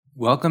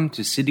Welcome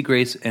to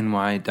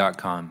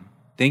citygraceny.com.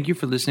 Thank you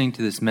for listening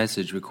to this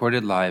message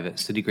recorded live at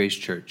City Grace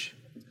Church.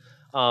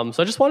 So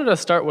I just wanted to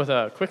start with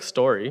a quick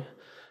story.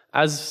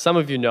 As some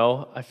of you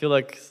know, I feel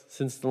like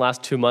since the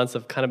last 2 months,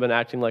 I've kind of been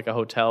acting like a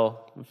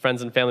hotel,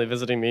 friends and family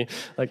visiting me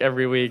like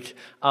every week.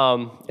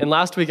 And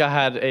last week I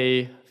had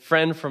a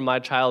friend from my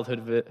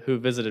childhood who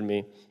visited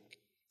me.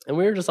 And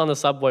we were just on the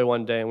subway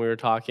one day and we were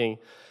talking.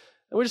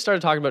 And we just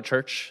started talking about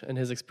church and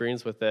his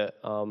experience with it.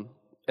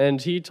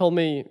 And he told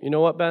me, you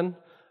know what, Ben?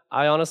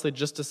 I honestly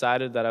just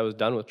decided that I was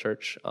done with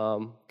church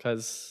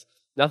because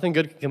nothing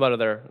good can come out of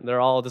there.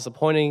 They're all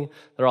disappointing.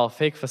 They're all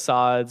fake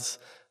facades.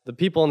 The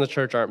people in the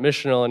church aren't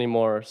missional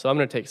anymore. So I'm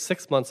going to take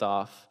 6 months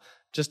off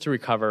just to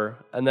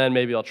recover, and then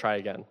maybe I'll try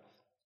again. And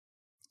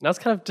I was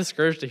kind of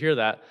discouraged to hear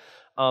that.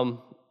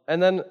 And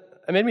then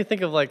it made me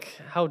think of like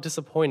how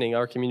disappointing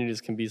our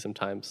communities can be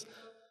sometimes.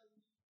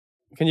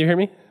 Can you hear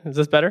me? Is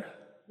this better?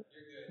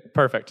 You're good.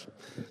 Perfect.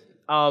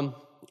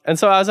 And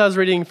so as I was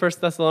reading 1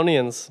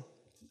 Thessalonians,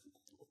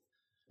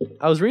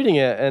 I was reading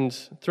it, and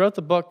throughout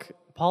the book,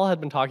 Paul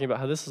had been talking about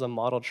how this is a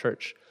model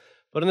church.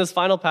 But in this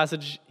final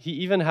passage, he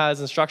even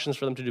has instructions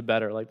for them to do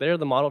better. Like, they're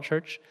the model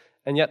church,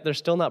 and yet they're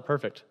still not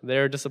perfect.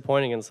 They're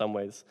disappointing in some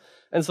ways.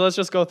 And so let's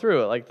just go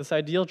through it. Like, this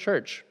ideal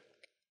church,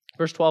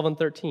 verse 12 and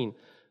 13.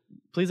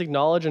 Please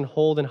acknowledge and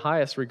hold in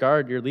highest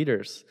regard your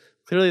leaders.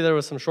 Clearly, there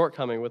was some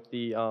shortcoming with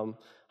the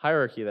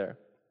hierarchy there.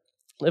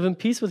 Live in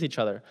peace with each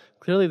other.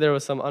 Clearly, there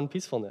was some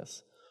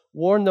unpeacefulness.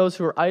 Warn those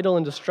who are idle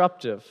and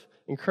disruptive.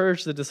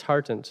 Encourage the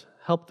disheartened,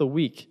 help the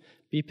weak,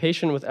 be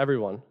patient with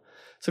everyone.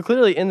 So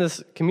clearly in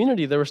this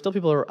community, there were still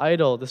people who were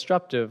idle,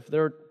 disruptive, they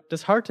were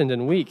disheartened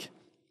and weak.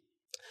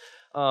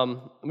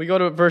 We go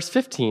to verse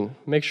 15,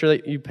 make sure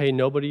that you pay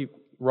nobody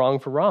wrong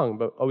for wrong,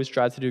 but always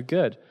strive to do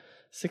good.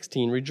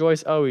 16,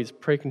 rejoice always,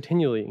 pray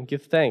continually, and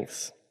give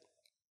thanks.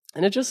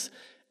 And it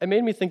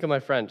made me think of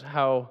my friend,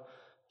 how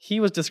he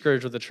was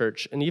discouraged with the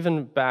church, and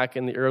even back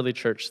in the early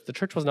church, the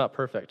church was not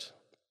perfect.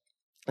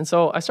 And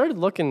so I started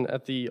looking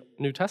at the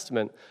New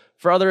Testament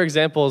for other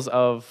examples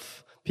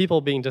of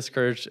people being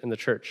discouraged in the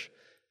church.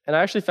 And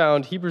I actually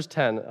found Hebrews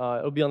 10,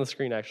 it'll be on the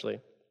screen actually,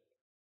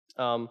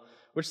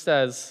 which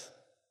says,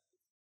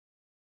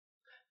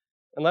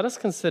 "And let us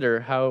consider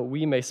how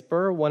we may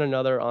spur one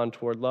another on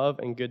toward love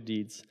and good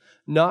deeds,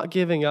 not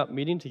giving up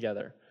meeting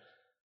together,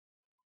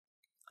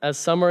 as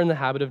some are in the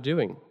habit of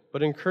doing,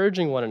 but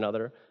encouraging one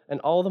another,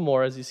 and all the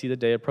more as you see the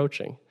day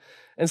approaching."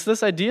 And so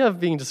this idea of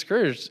being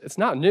discouraged, it's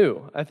not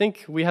new. I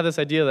think we have this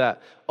idea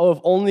that, if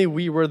only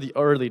we were the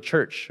early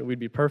church, we'd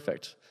be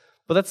perfect.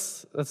 But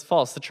that's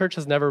false. The church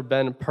has never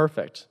been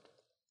perfect.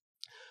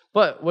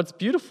 But what's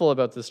beautiful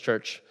about this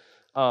church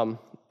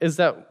is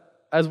that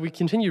as we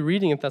continue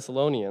reading in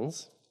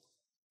Thessalonians,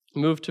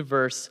 move to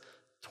verse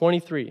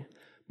 23.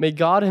 May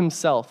God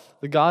himself,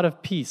 the God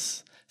of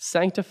peace,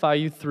 sanctify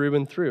you through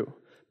and through.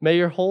 May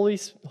your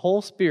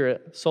whole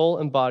spirit, soul,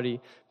 and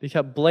body be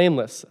kept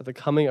blameless at the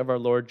coming of our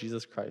Lord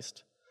Jesus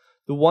Christ.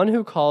 The one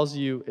who calls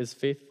you is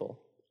faithful,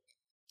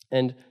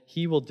 and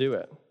he will do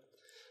it.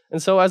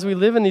 And so as we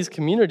live in these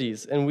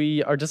communities and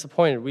we are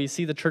disappointed, we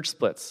see the church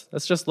splits.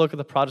 Let's just look at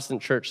the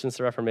Protestant church since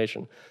the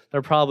Reformation. There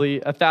are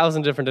probably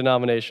 1,000 different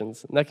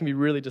denominations, and that can be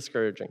really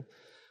discouraging.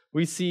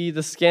 We see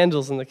the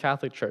scandals in the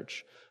Catholic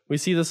Church. We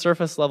see the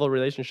surface-level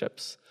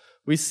relationships.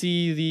 We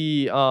see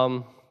the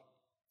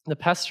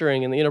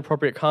pestering and the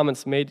inappropriate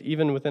comments made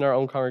even within our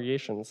own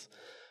congregations.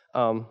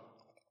 And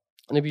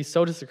it'd be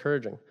so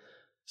discouraging.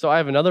 So I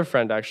have another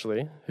friend,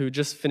 actually, who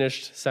just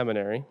finished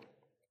seminary,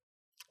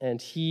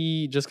 and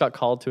he just got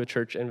called to a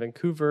church in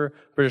Vancouver,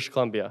 British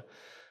Columbia.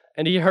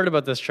 And he heard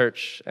about this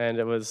church, and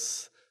it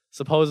was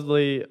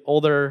supposedly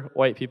older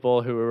white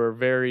people who were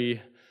they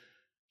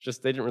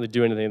didn't really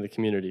do anything in the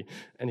community.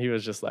 And he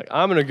was just like,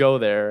 I'm going to go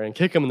there and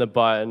kick them in the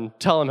butt and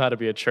tell them how to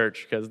be a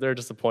church because they're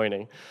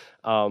disappointing.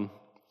 And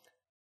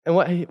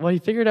what he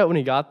figured out when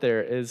he got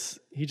there is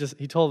he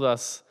told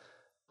us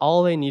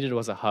all they needed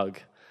was a hug,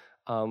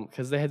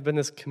 because they had been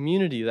this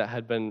community that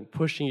had been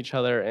pushing each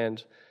other,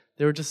 and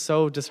they were just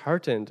so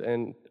disheartened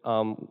and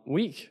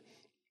weak,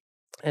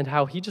 and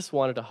how he just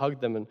wanted to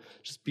hug them and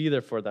just be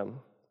there for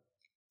them.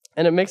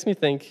 And it makes me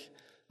think,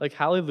 like,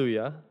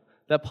 hallelujah,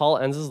 that Paul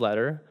ends his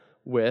letter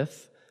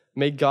with,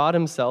 may God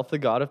himself, the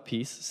God of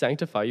peace,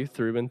 sanctify you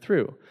through and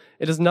through.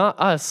 It is not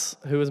us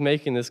who is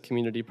making this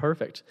community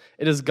perfect.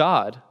 It is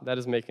God that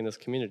is making this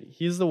community.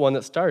 He's the one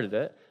that started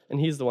it, and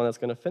he's the one that's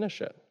going to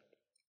finish it.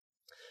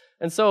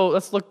 And so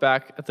let's look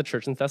back at the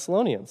church in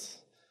Thessalonians,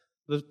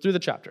 through the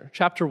chapter.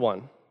 Chapter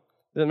 1.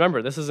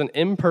 Remember, this is an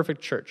imperfect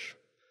church.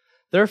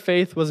 Their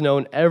faith was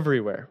known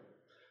everywhere.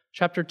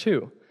 Chapter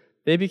 2.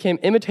 They became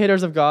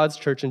imitators of God's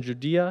church in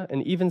Judea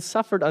and even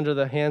suffered under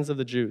the hands of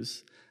the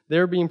Jews. They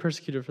were being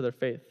persecuted for their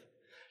faith.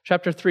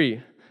 Chapter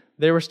 3,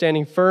 they were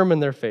standing firm in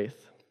their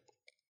faith.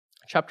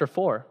 Chapter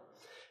 4,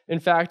 in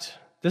fact,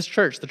 this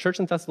church, the church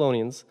in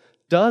Thessalonians,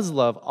 does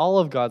love all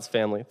of God's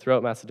family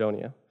throughout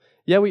Macedonia.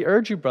 Yet we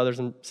urge you, brothers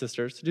and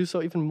sisters, to do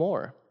so even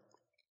more.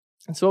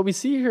 And so what we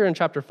see here in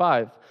chapter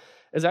 5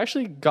 is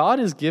actually God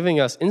is giving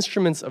us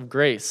instruments of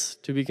grace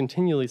to be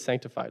continually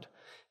sanctified.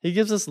 He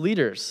gives us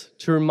leaders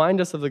to remind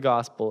us of the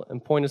gospel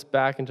and point us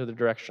back into the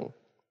direction.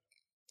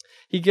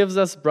 He gives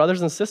us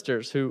brothers and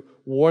sisters who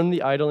warn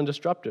the idle and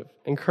disruptive,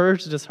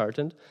 encourage the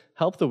disheartened,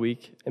 help the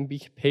weak, and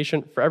be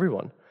patient for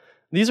everyone.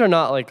 These are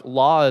not like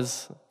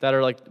laws that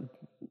are like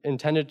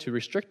intended to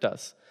restrict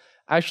us.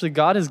 Actually,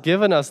 God has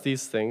given us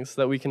these things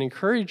so that we can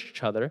encourage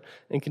each other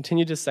and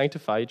continue to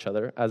sanctify each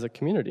other as a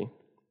community.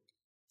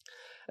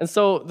 And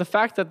so the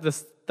fact that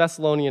this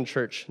Thessalonian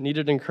church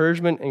needed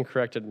encouragement and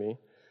corrected me,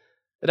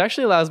 it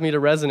actually allows me to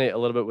resonate a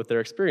little bit with their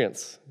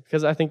experience,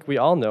 because I think we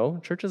all know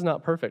church is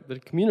not perfect. The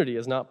community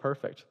is not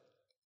perfect.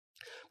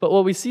 But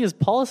what we see is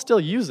Paul is still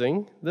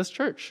using this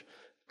church.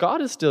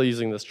 God is still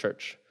using this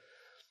church.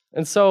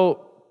 And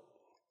so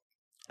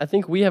I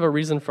think we have a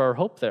reason for our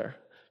hope there,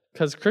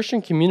 because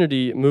Christian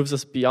community moves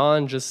us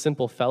beyond just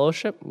simple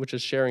fellowship, which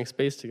is sharing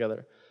space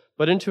together,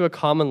 but into a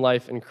common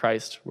life in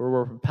Christ, where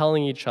we're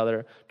propelling each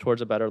other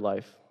towards a better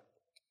life.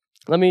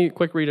 Let me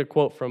quick read a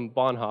quote from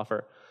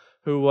Bonhoeffer,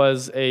 who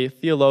was a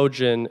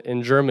theologian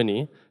in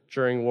Germany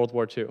during World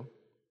War II.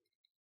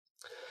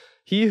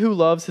 He who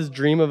loves his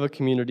dream of a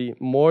community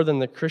more than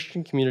the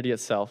Christian community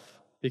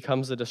itself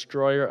becomes a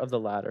destroyer of the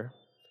latter.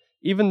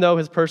 Even though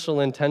his personal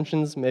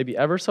intentions may be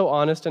ever so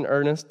honest and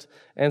earnest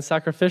and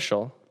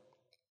sacrificial,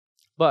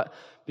 but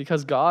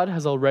because God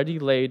has already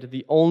laid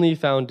the only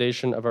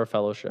foundation of our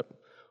fellowship,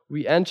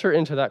 we enter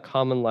into that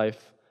common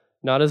life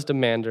not as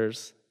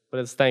demanders, but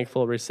as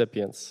thankful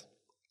recipients.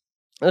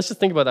 Let's just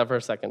think about that for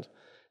a second.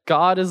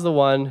 God is the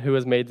one who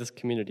has made this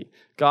community.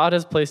 God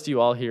has placed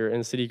you all here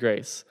in City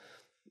Grace,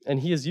 and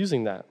he is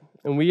using that.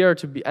 And we are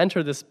to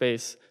enter this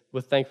space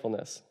with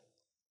thankfulness.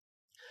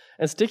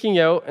 And sticking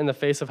out in the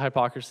face of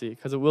hypocrisy,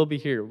 because it will be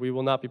here. We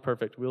will not be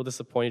perfect. We will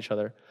disappoint each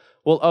other.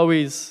 We'll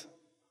always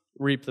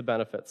reap the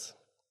benefits.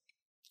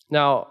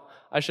 Now,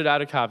 I should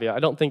add a caveat. I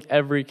don't think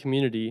every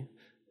community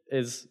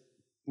is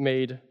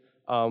made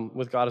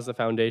with God as the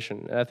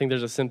foundation. And I think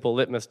there's a simple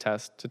litmus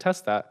test to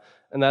test that,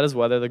 and that is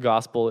whether the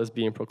gospel is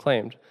being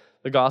proclaimed.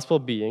 The gospel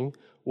being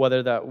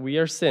whether that we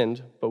are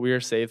sinned, but we are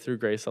saved through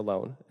grace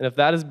alone. And if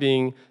that is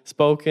being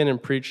spoken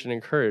and preached and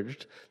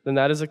encouraged, then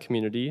that is a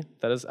community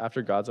that is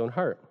after God's own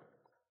heart.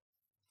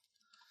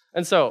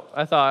 And so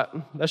I thought,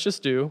 let's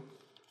just do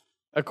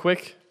a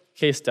quick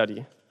case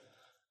study.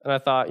 And I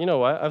thought, you know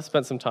what? I've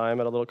spent some time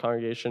at a little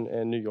congregation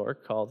in New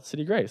York called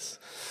City Grace.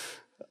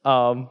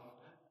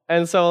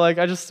 And so I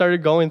just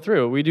started going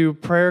through. We do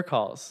prayer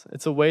calls.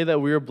 It's a way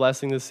that we are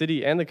blessing the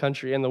city and the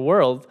country and the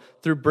world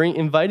through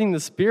inviting the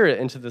Spirit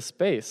into this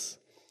space.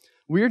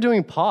 We are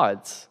doing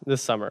pods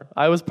this summer.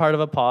 I was part of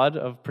a pod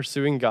of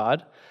Pursuing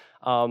God.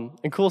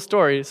 And cool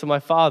story, so my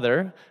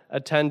father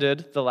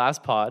attended the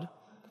last pod.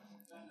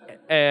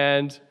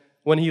 And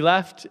when he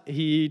left,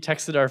 he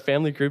texted our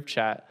family group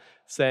chat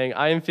saying,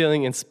 I am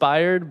feeling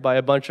inspired by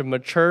a bunch of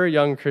mature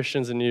young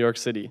Christians in New York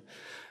City.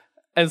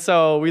 And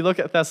so we look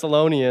at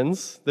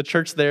Thessalonians. The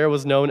church there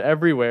was known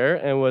everywhere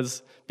and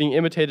was being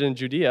imitated in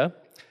Judea.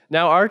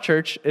 Now our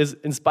church is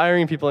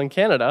inspiring people in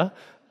Canada.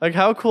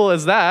 How cool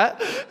is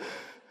that?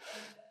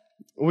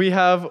 We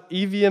have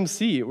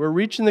EVMC. We're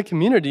reaching the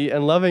community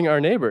and loving our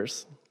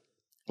neighbors.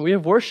 We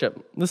have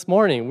worship. This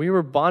morning, we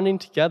were bonding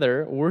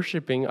together,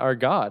 worshiping our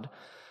God.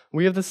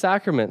 We have the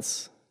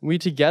sacraments. We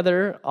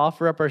together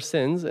offer up our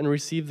sins and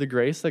receive the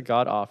grace that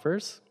God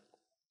offers.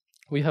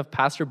 We have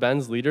Pastor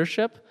Ben's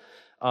leadership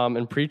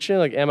and preaching.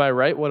 Am I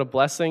right? What a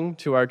blessing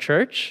to our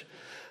church.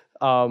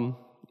 And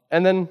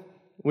then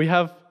we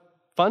have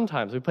fun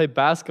times. We play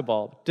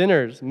basketball,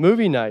 dinners,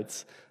 movie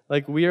nights.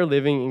 We are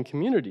living in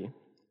community.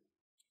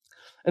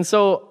 And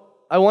so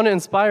I want to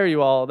inspire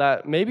you all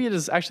that maybe it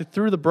is actually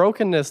through the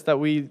brokenness that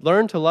we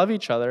learn to love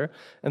each other,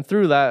 and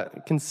through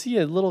that can see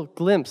a little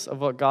glimpse of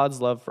what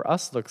God's love for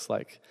us looks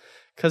like.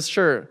 Because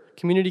sure,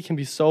 community can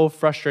be so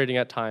frustrating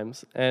at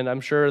times, and I'm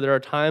sure there are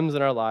times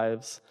in our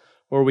lives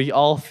where we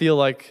all feel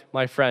like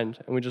my friend,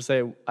 and we just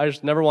say, I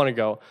just never want to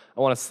go.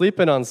 I want to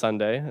sleep in on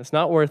Sunday. It's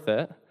not worth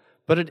it,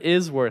 but it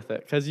is worth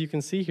it, because you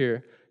can see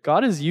here,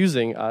 God is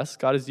using us,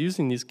 God is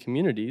using these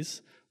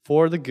communities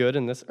for the good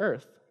in this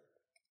earth.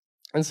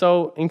 And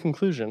so, in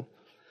conclusion,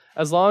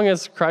 as long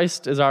as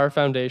Christ is our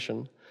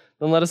foundation,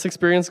 then let us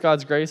experience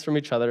God's grace from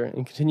each other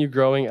and continue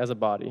growing as a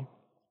body.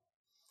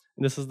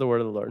 And this is the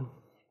word of the Lord.